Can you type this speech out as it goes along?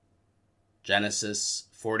Genesis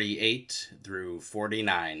 48 through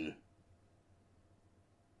 49.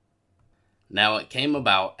 Now it came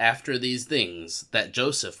about after these things that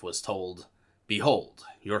Joseph was told, Behold,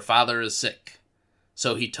 your father is sick.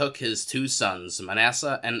 So he took his 2 sons,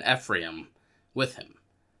 Manasseh and Ephraim, with him.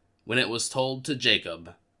 When it was told to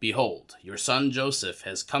Jacob, Behold, your son Joseph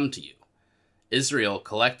has come to you, Israel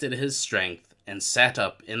collected his strength and sat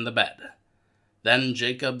up in the bed. Then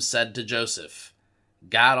Jacob said to Joseph,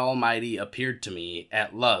 God Almighty appeared to me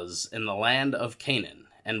at Luz in the land of Canaan,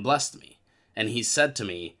 and blessed me. And he said to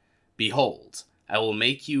me, Behold, I will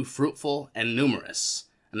make you fruitful and numerous,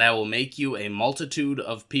 and I will make you a multitude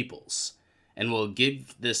of peoples, and will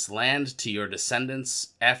give this land to your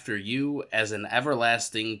descendants after you as an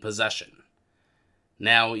everlasting possession.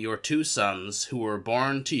 Now your 2 sons, who were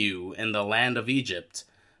born to you in the land of Egypt,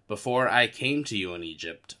 before I came to you in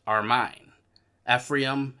Egypt, are mine.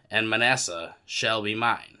 Ephraim and Manasseh shall be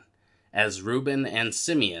mine, as Reuben and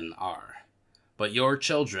Simeon are. But your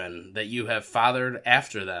children that you have fathered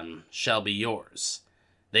after them shall be yours.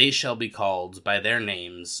 They shall be called by their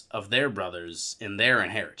names of their brothers in their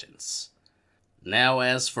inheritance. Now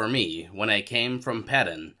as for me, when I came from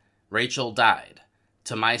Paddan, Rachel died,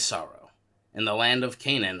 to my sorrow, in the land of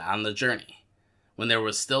Canaan on the journey, when there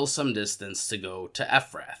was still some distance to go to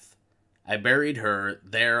Ephrath. I buried her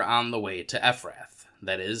there on the way to Ephrath,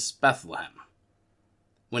 that is, Bethlehem.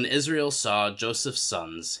 When Israel saw Joseph's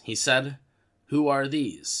sons, he said, Who are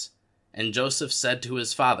these? And Joseph said to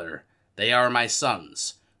his father, They are my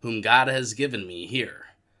sons, whom God has given me here.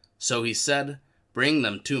 So he said, Bring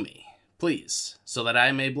them to me, please, so that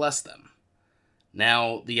I may bless them.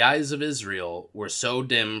 Now the eyes of Israel were so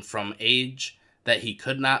dim from age that he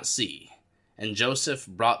could not see, and Joseph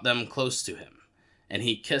brought them close to him. And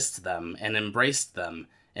he kissed them and embraced them,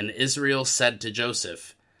 and Israel said to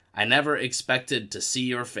Joseph, I never expected to see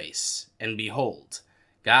your face, and behold,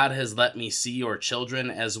 God has let me see your children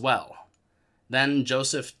as well. Then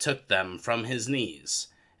Joseph took them from his knees,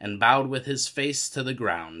 and bowed with his face to the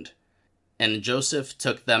ground. And Joseph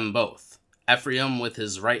took them both, Ephraim with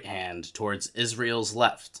his right hand towards Israel's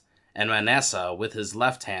left, and Manasseh with his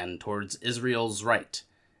left hand towards Israel's right,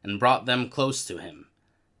 and brought them close to him.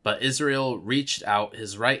 But Israel reached out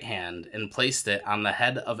his right hand and placed it on the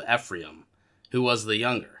head of Ephraim, who was the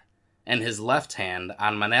younger, and his left hand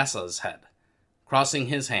on Manasseh's head, crossing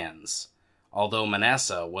his hands, although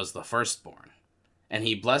Manasseh was the firstborn. And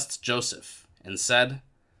he blessed Joseph, and said,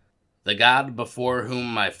 The God before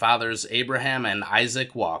whom my fathers Abraham and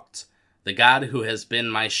Isaac walked, the God who has been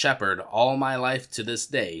my shepherd all my life to this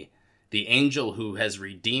day, the angel who has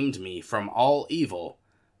redeemed me from all evil,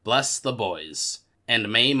 bless the boys, and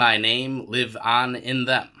may my name live on in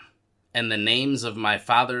them, and the names of my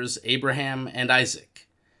fathers Abraham and Isaac,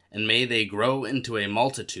 and may they grow into a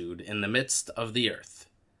multitude in the midst of the earth.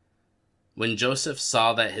 When Joseph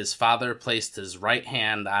saw that his father placed his right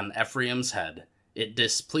hand on Ephraim's head, it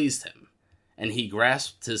displeased him, and he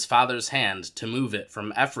grasped his father's hand to move it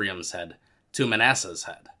from Ephraim's head to Manasseh's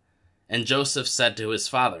head. And Joseph said to his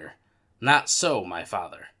father, Not so, my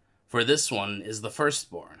father, for this one is the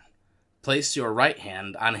firstborn. Place your right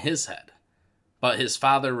hand on his head. But his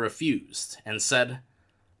father refused, and said,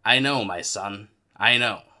 I know, my son, I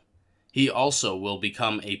know. He also will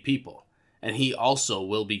become a people, and he also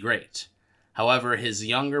will be great. However, his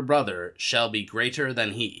younger brother shall be greater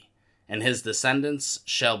than he, and his descendants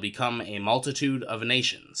shall become a multitude of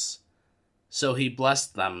nations. So he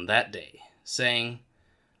blessed them that day, saying,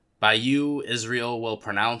 By you Israel will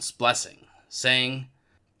pronounce blessing, saying,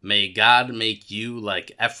 May God make you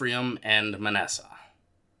like Ephraim and Manasseh.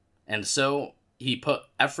 And so he put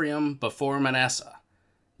Ephraim before Manasseh.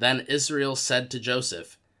 Then Israel said to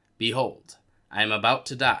Joseph, Behold, I am about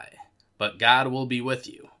to die, but God will be with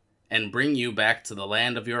you, and bring you back to the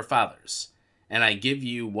land of your fathers. And I give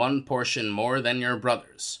you 1 portion more than your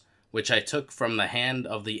brothers, which I took from the hand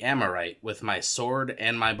of the Amorite with my sword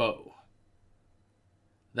and my bow.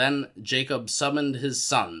 Then Jacob summoned his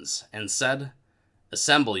sons, and said,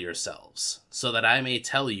 Assemble yourselves, so that I may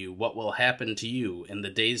tell you what will happen to you in the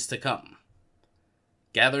days to come.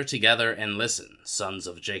 Gather together and listen, sons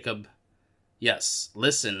of Jacob. Yes,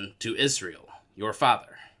 listen to Israel, your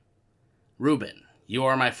father. Reuben, you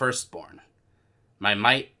are my firstborn, my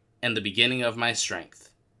might and the beginning of my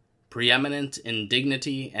strength, preeminent in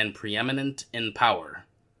dignity and preeminent in power.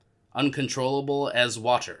 Uncontrollable as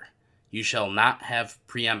water, you shall not have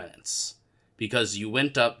preeminence, because you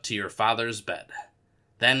went up to your father's bed.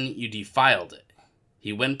 Then you defiled it.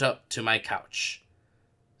 He went up to my couch.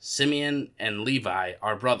 Simeon and Levi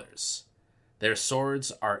are brothers. Their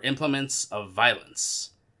swords are implements of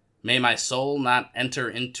violence. May my soul not enter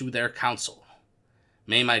into their council.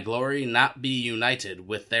 May my glory not be united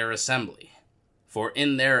with their assembly. For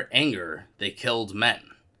in their anger they killed men,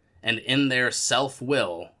 and in their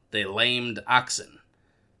self-will they lamed oxen.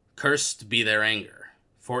 Cursed be their anger,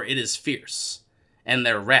 for it is fierce, and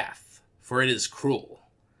their wrath, for it is cruel.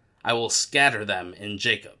 I will scatter them in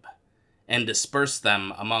Jacob, and disperse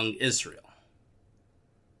them among Israel.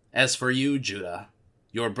 As for you, Judah,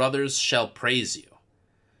 your brothers shall praise you.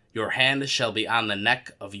 Your hand shall be on the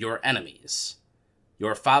neck of your enemies.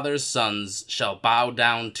 Your father's sons shall bow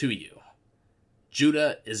down to you.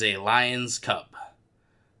 Judah is a lion's cub.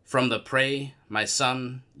 From the prey, my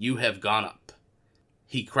son, you have gone up.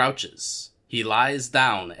 He crouches, he lies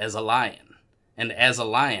down as a lion, and as a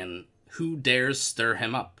lion, who dares stir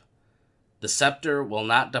him up? The scepter will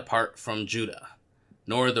not depart from Judah,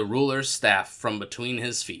 nor the ruler's staff from between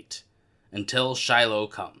his feet, until Shiloh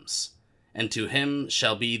comes, and to him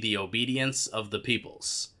shall be the obedience of the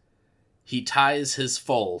peoples. He ties his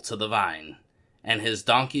foal to the vine, and his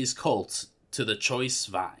donkey's colt to the choice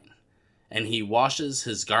vine, and he washes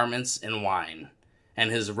his garments in wine, and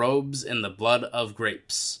his robes in the blood of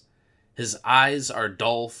grapes. His eyes are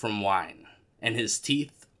dull from wine, and his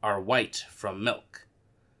teeth are white from milk.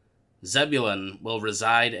 Zebulun will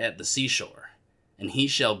reside at the seashore, and he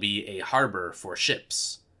shall be a harbor for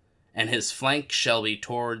ships, and his flank shall be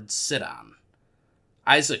toward Sidon.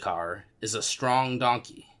 Issachar is a strong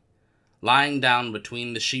donkey, lying down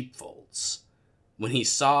between the sheepfolds. When he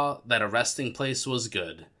saw that a resting place was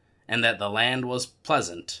good, and that the land was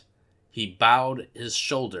pleasant, he bowed his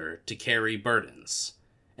shoulder to carry burdens,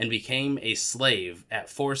 and became a slave at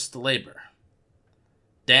forced labor.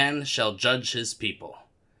 Dan shall judge his people,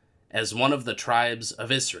 as one of the tribes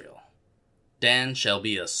of Israel. Dan shall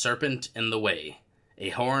be a serpent in the way, a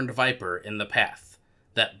horned viper in the path,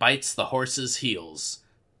 that bites the horse's heels,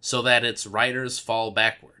 so that its riders fall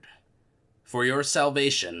backward. For your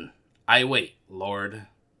salvation I wait, Lord.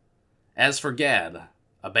 As for Gad,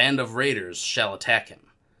 a band of raiders shall attack him,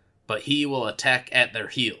 but he will attack at their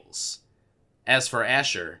heels. As for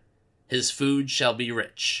Asher, his food shall be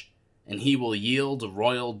rich, and he will yield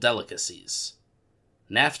royal delicacies.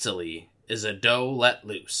 Naphtali is a doe let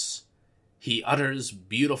loose. He utters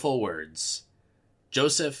beautiful words.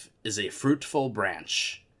 Joseph is a fruitful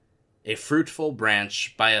branch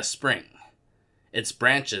by a spring. Its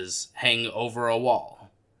branches hang over a wall.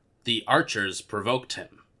 The archers provoked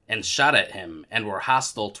him, and shot at him, and were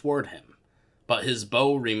hostile toward him. But his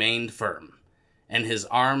bow remained firm, and his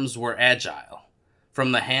arms were agile.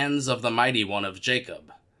 From the hands of the mighty one of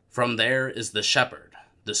Jacob, from there is the shepherd,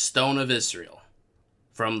 the stone of Israel.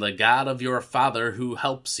 From the God of your father who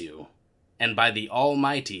helps you, and by the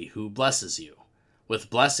Almighty who blesses you, with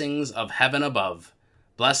blessings of heaven above,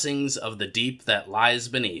 blessings of the deep that lies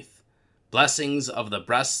beneath, blessings of the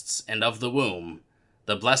breasts and of the womb.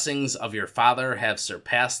 The blessings of your father have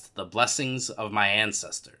surpassed the blessings of my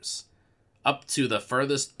ancestors. Up to the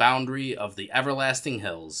furthest boundary of the everlasting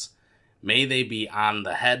hills, may they be on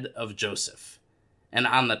the head of Joseph, and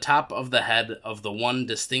on the top of the head of the one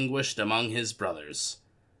distinguished among his brothers.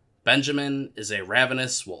 Benjamin is a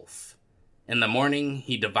ravenous wolf. In the morning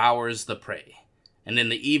he devours the prey, and in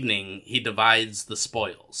the evening he divides the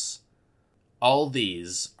spoils. All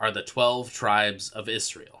these are the 12 tribes of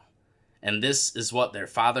Israel, and this is what their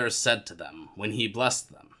father said to them when he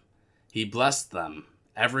blessed them. He blessed them,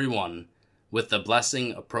 every one, with the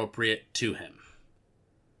blessing appropriate to him.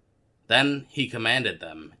 Then he commanded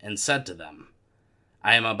them and said to them,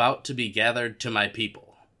 I am about to be gathered to my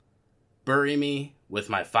people. Bury me with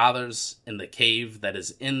my fathers in the cave that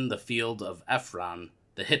is in the field of Ephron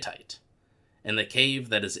the Hittite, in the cave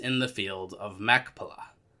that is in the field of Machpelah,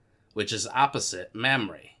 which is opposite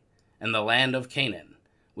Mamre, and the land of Canaan,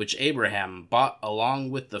 which Abraham bought along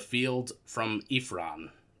with the field from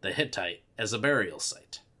Ephron the Hittite as a burial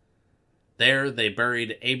site. There they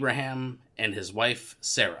buried Abraham and his wife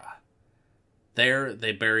Sarah. There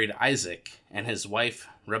they buried Isaac and his wife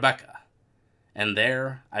Rebekah. And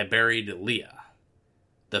there I buried Leah.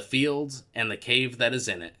 The field and the cave that is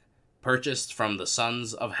in it, purchased from the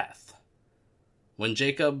sons of Heth. When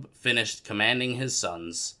Jacob finished commanding his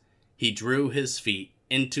sons, he drew his feet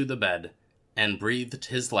into the bed and breathed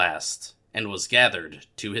his last, and was gathered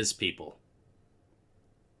to his people.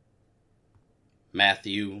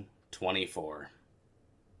 Matthew 24.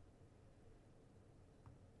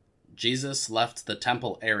 Jesus left the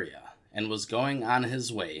temple area and was going on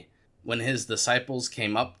his way when his disciples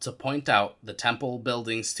came up to point out the temple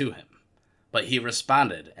buildings to him. But he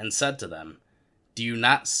responded and said to them, Do you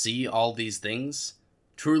not see all these things?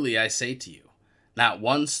 Truly I say to you, Not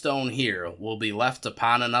one stone here will be left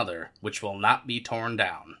upon another which will not be torn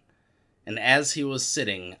down. And as he was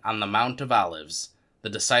sitting on the Mount of Olives, the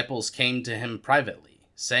disciples came to him privately,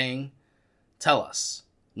 saying, Tell us,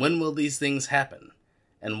 when will these things happen?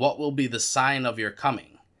 And what will be the sign of your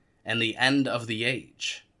coming, and the end of the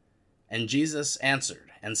age? And Jesus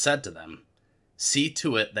answered and said to them, See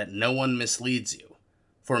to it that no one misleads you.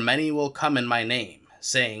 For many will come in my name,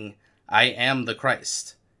 saying, I am the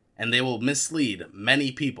Christ, and they will mislead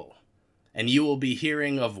many people. And you will be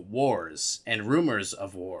hearing of wars and rumors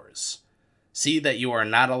of wars. See that you are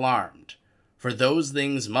not alarmed, for those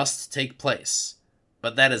things must take place,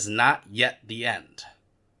 but that is not yet the end.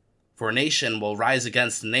 For nation will rise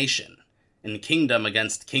against nation, and kingdom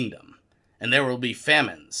against kingdom, and there will be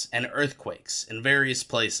famines and earthquakes in various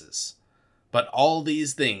places. But all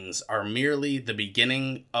these things are merely the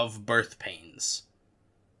beginning of birth pains.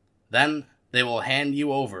 Then they will hand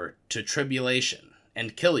you over to tribulation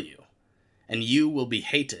and kill you, and you will be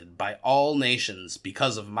hated by all nations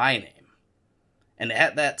because of my name. And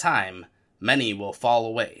at that time many will fall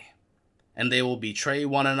away, and they will betray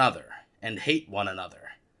one another and hate one another.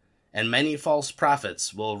 And many false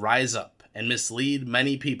prophets will rise up and mislead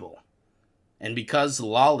many people. And because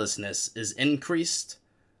lawlessness is increased,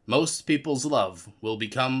 most people's love will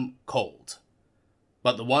become cold.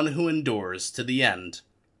 But the one who endures to the end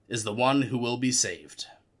is the one who will be saved.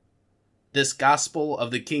 This gospel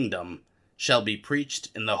of the kingdom shall be preached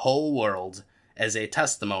in the whole world as a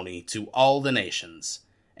testimony to all the nations,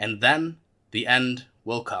 and then the end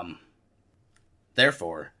will come.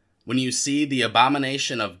 Therefore, when you see the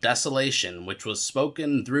abomination of desolation which was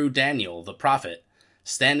spoken through Daniel the prophet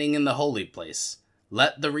standing in the holy place,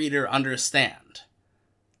 let the reader understand.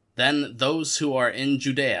 Then those who are in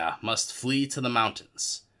Judea must flee to the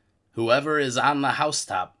mountains. Whoever is on the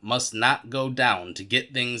housetop must not go down to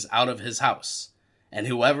get things out of his house, and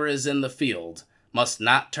whoever is in the field must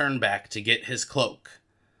not turn back to get his cloak.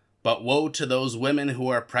 But woe to those women who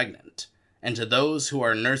are pregnant, and to those who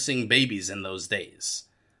are nursing babies in those days.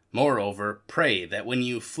 Moreover, pray that when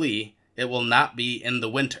you flee, it will not be in the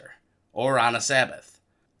winter, or on a Sabbath,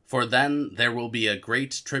 for then there will be a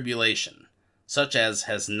great tribulation, such as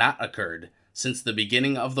has not occurred since the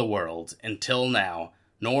beginning of the world until now,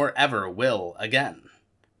 nor ever will again.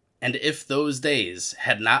 And if those days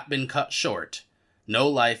had not been cut short, no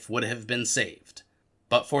life would have been saved.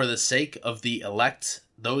 But for the sake of the elect,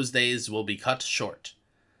 those days will be cut short.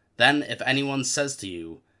 Then if anyone says to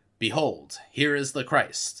you, Behold, here is the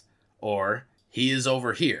Christ, or He is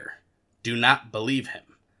over here, do not believe him.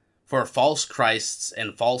 For false Christs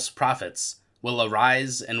and false prophets will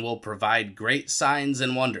arise and will provide great signs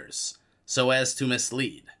and wonders, so as to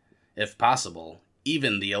mislead, if possible,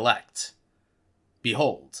 even the elect.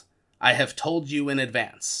 Behold, I have told you in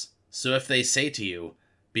advance. So if they say to you,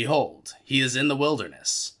 Behold, he is in the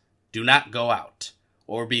wilderness, do not go out.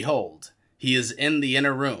 Or behold, he is in the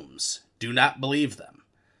inner rooms, do not believe them.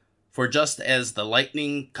 For just as the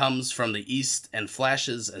lightning comes from the east and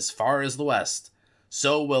flashes as far as the west,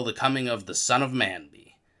 so will the coming of the Son of Man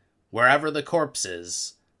be. Wherever the corpse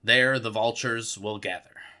is, there the vultures will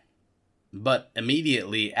gather. But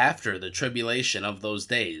immediately after the tribulation of those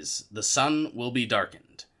days, the sun will be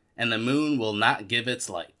darkened, and the moon will not give its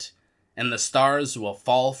light, and the stars will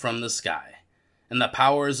fall from the sky, and the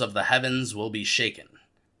powers of the heavens will be shaken.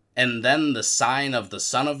 And then the sign of the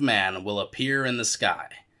Son of Man will appear in the sky,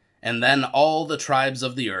 and then all the tribes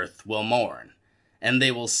of the earth will mourn, and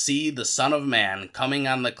they will see the Son of Man coming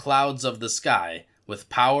on the clouds of the sky with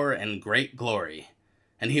power and great glory.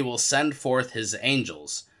 And he will send forth his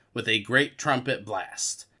angels with a great trumpet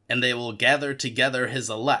blast, and they will gather together his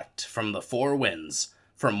elect from the four winds,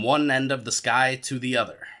 from one end of the sky to the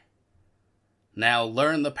other. Now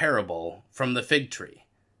learn the parable from the fig tree.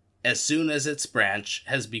 As soon as its branch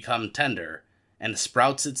has become tender and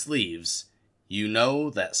sprouts its leaves, you know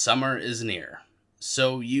that summer is near.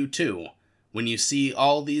 So you too, when you see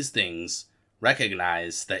all these things,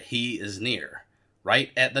 recognize that he is near,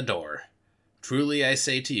 right at the door. Truly I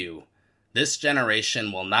say to you, this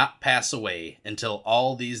generation will not pass away until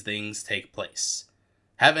all these things take place.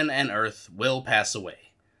 Heaven and earth will pass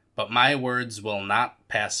away, but my words will not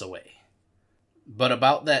pass away. But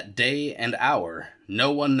about that day and hour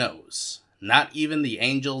no one knows, not even the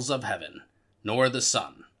angels of heaven, nor the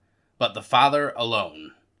Son, but the Father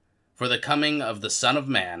alone. For the coming of the Son of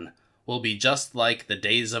Man will be just like the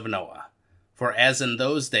days of Noah. For as in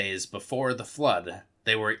those days before the flood,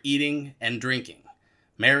 they were eating and drinking,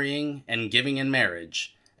 marrying and giving in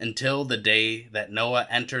marriage, until the day that Noah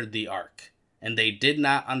entered the ark, and they did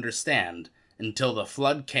not understand until the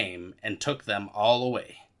flood came and took them all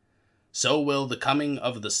away. so will the coming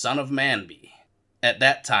of the Son of Man be. At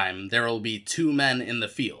that time there will be 2 men in the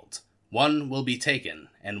field. One will be taken,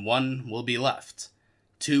 and one will be left.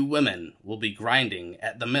 2 women will be grinding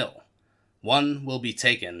at the mill. One will be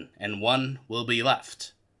taken, and one will be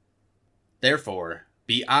left. Therefore,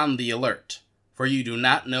 be on the alert, for you do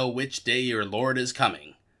not know which day your Lord is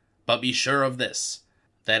coming. But be sure of this,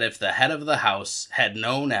 that if the head of the house had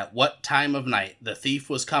known at what time of night the thief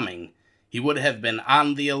was coming, he would have been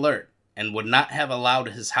on the alert, and would not have allowed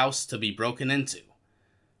his house to be broken into.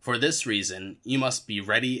 For this reason you must be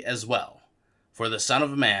ready as well, for the Son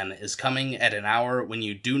of Man is coming at an hour when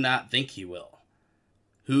you do not think he will.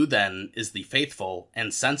 Who then is the faithful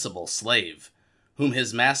and sensible slave, whom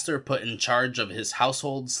his master put in charge of his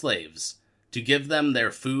household slaves, to give them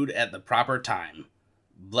their food at the proper time?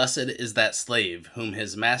 Blessed is that slave whom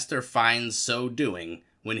his master finds so doing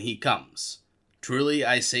when he comes. Truly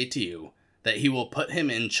I say to you, that he will put him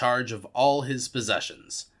in charge of all his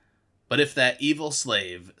possessions. But if that evil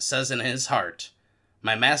slave says in his heart,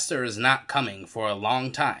 My master is not coming for a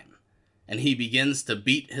long time, and he begins to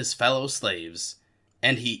beat his fellow slaves,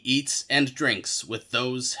 and he eats and drinks with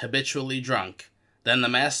those habitually drunk, then the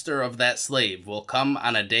master of that slave will come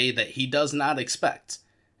on a day that he does not expect,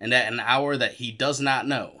 and at an hour that he does not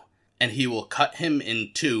know, and he will cut him in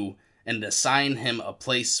 2 and assign him a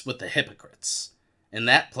place with the hypocrites. In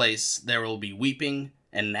that place there will be weeping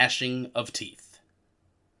and gnashing of teeth.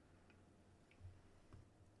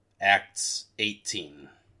 Acts 18.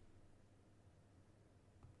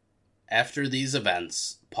 After these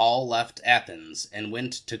events, Paul left Athens and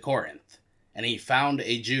went to Corinth, and he found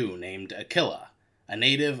a Jew named Aquila, a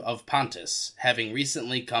native of Pontus, having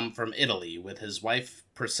recently come from Italy with his wife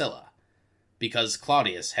Priscilla, because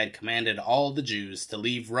Claudius had commanded all the Jews to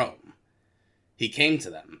leave Rome. He came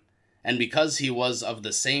to them, and because he was of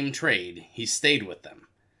the same trade, he stayed with them,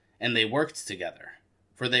 and they worked together,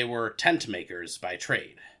 for they were tent makers by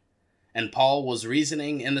trade. And Paul was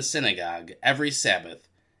reasoning in the synagogue every Sabbath,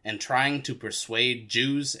 and trying to persuade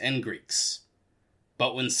Jews and Greeks.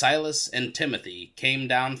 But when Silas and Timothy came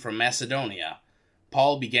down from Macedonia,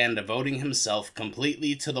 Paul began devoting himself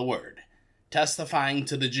completely to the word, testifying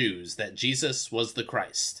to the Jews that Jesus was the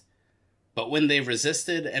Christ. But when they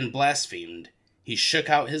resisted and blasphemed, he shook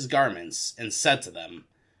out his garments and said to them,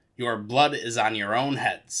 Your blood is on your own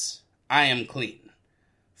heads. I am clean.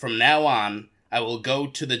 From now on, I will go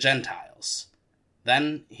to the Gentiles.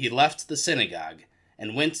 Then he left the synagogue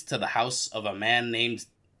and went to the house of a man named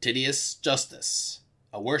Titius Justus,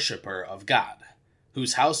 a worshipper of God,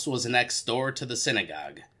 whose house was next door to the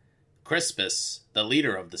synagogue. Crispus, the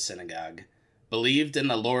leader of the synagogue, believed in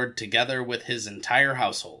the Lord together with his entire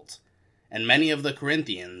household, and many of the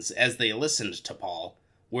Corinthians, as they listened to Paul,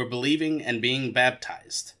 were believing and being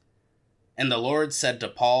baptized. And the Lord said to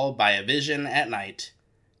Paul by a vision at night,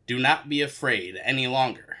 Do not be afraid any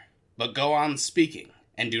longer, but go on speaking,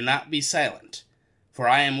 and do not be silent, for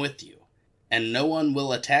I am with you, and no one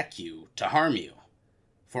will attack you to harm you.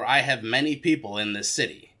 For I have many people in this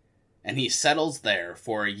city. And he settled there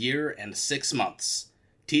for 1 year and 6 months,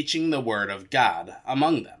 teaching the word of God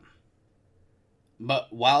among them.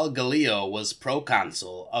 But while Gallio was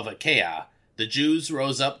proconsul of Achaia, the Jews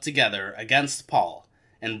rose up together against Paul,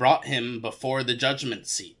 and brought him before the judgment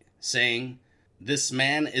seat, saying, This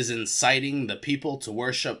man is inciting the people to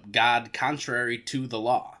worship God contrary to the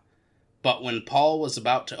law. But when Paul was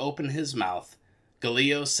about to open his mouth,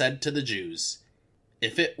 Gallio said to the Jews,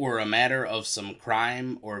 If it were a matter of some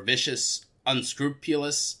crime or vicious,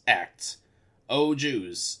 unscrupulous act, O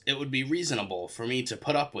Jews, it would be reasonable for me to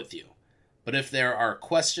put up with you. But if there are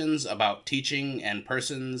questions about teaching and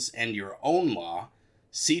persons and your own law,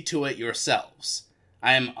 see to it yourselves.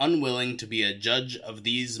 I am unwilling to be a judge of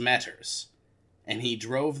these matters. And he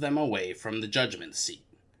drove them away from the judgment seat.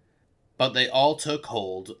 But they all took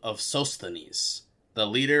hold of Sosthenes, the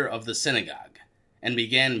leader of the synagogue, and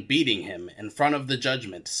began beating him in front of the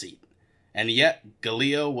judgment seat. And yet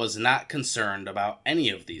Gallio was not concerned about any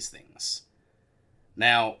of these things.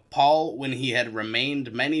 Now Paul, when he had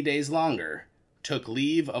remained many days longer, took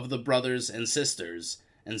leave of the brothers and sisters,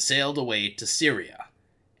 and sailed away to Syria,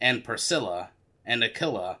 and Priscilla and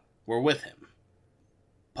Aquila were with him.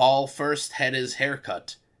 Paul first had his hair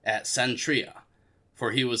cut at Cenchrea,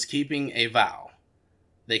 for he was keeping a vow.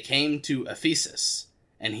 They came to Ephesus,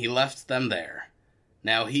 and he left them there.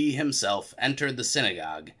 Now he himself entered the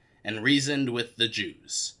synagogue, and reasoned with the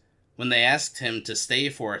Jews. When they asked him to stay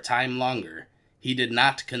for a time longer, he did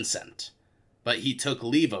not consent. But he took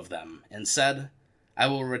leave of them, and said, I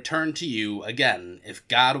will return to you again if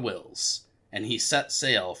God wills. And he set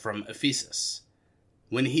sail from Ephesus.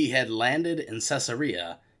 When he had landed in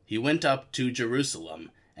Caesarea, he went up to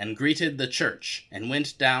Jerusalem and greeted the church and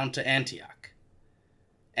went down to Antioch.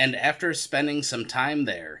 And after spending some time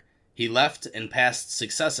there, he left and passed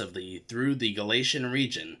successively through the Galatian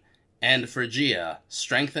region and Phrygia,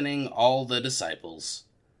 strengthening all the disciples.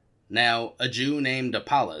 Now a Jew named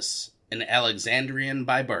Apollos, an Alexandrian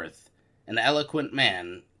by birth, an eloquent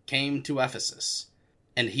man, came to Ephesus,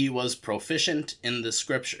 and he was proficient in the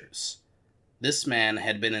Scriptures. This man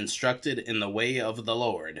had been instructed in the way of the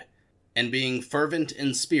Lord, and being fervent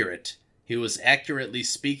in spirit, he was accurately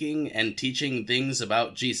speaking and teaching things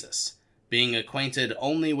about Jesus, being acquainted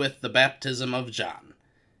only with the baptism of John,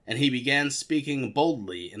 and he began speaking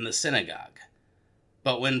boldly in the synagogue.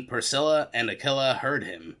 But when Priscilla and Aquila heard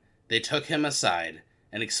him, they took him aside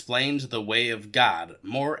and explained the way of God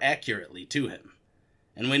more accurately to him.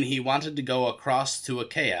 And when he wanted to go across to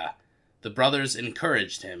Achaia, the brothers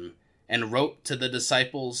encouraged him and wrote to the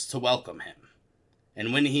disciples to welcome him.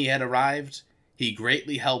 And when he had arrived, he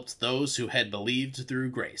greatly helped those who had believed through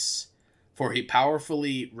grace, for he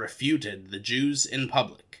powerfully refuted the Jews in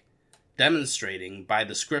public, demonstrating by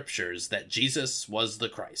the Scriptures that Jesus was the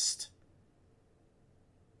Christ.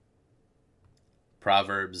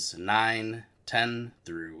 Proverbs 9:10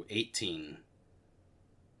 through 18.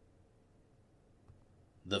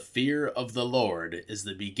 The fear of the Lord is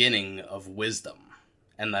the beginning of wisdom,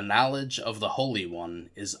 and the knowledge of the Holy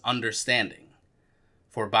One is understanding.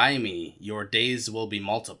 For by me your days will be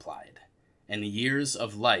multiplied, and years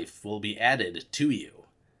of life will be added to you.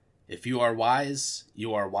 If you are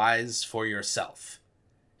wise for yourself,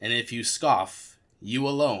 and if you scoff, you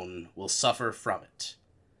alone will suffer from it.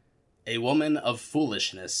 A woman of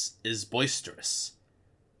foolishness is boisterous.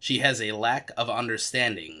 She has a lack of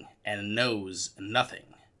understanding and knows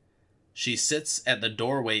nothing. She sits at the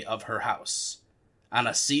doorway of her house, on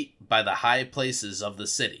a seat by the high places of the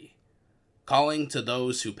city, calling to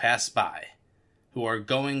those who pass by, who are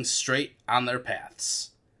going straight on their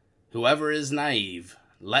paths. Whoever is naive,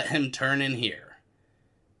 let him turn and hear.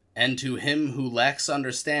 And to him who lacks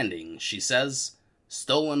understanding, she says,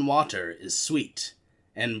 stolen water is sweet,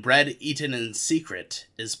 and bread eaten in secret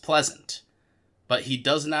is pleasant. But he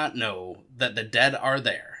does not know that the dead are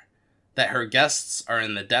there, that her guests are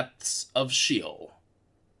in the depths of Sheol.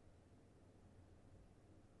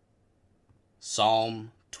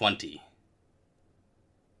 Psalm 20.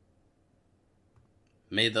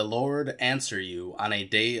 May the Lord answer you on a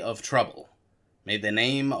day of trouble. May the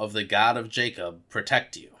name of the God of Jacob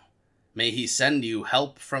protect you. May he send you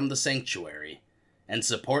help from the sanctuary, and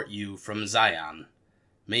support you from Zion.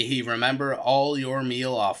 May he remember all your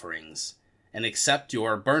meal offerings, and accept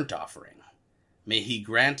your burnt offering. May he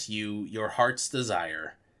grant you your heart's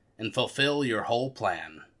desire, and fulfill your whole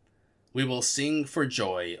plan. We will sing for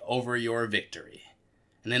joy over your victory,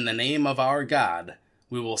 and in the name of our God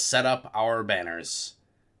we will set up our banners.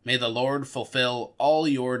 May the Lord fulfill all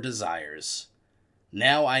your desires.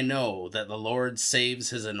 Now I know that the Lord saves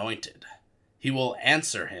his anointed. He will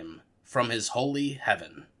answer him from his holy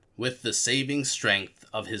heaven with the saving strength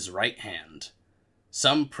of his right hand.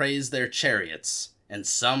 Some praise their chariots, and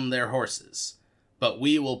some their horses, but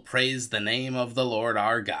we will praise the name of the Lord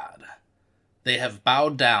our God. They have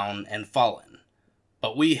bowed down and fallen,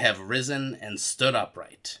 but we have risen and stood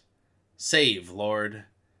upright. Save, Lord.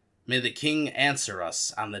 May the King answer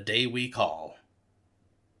us on the day we call.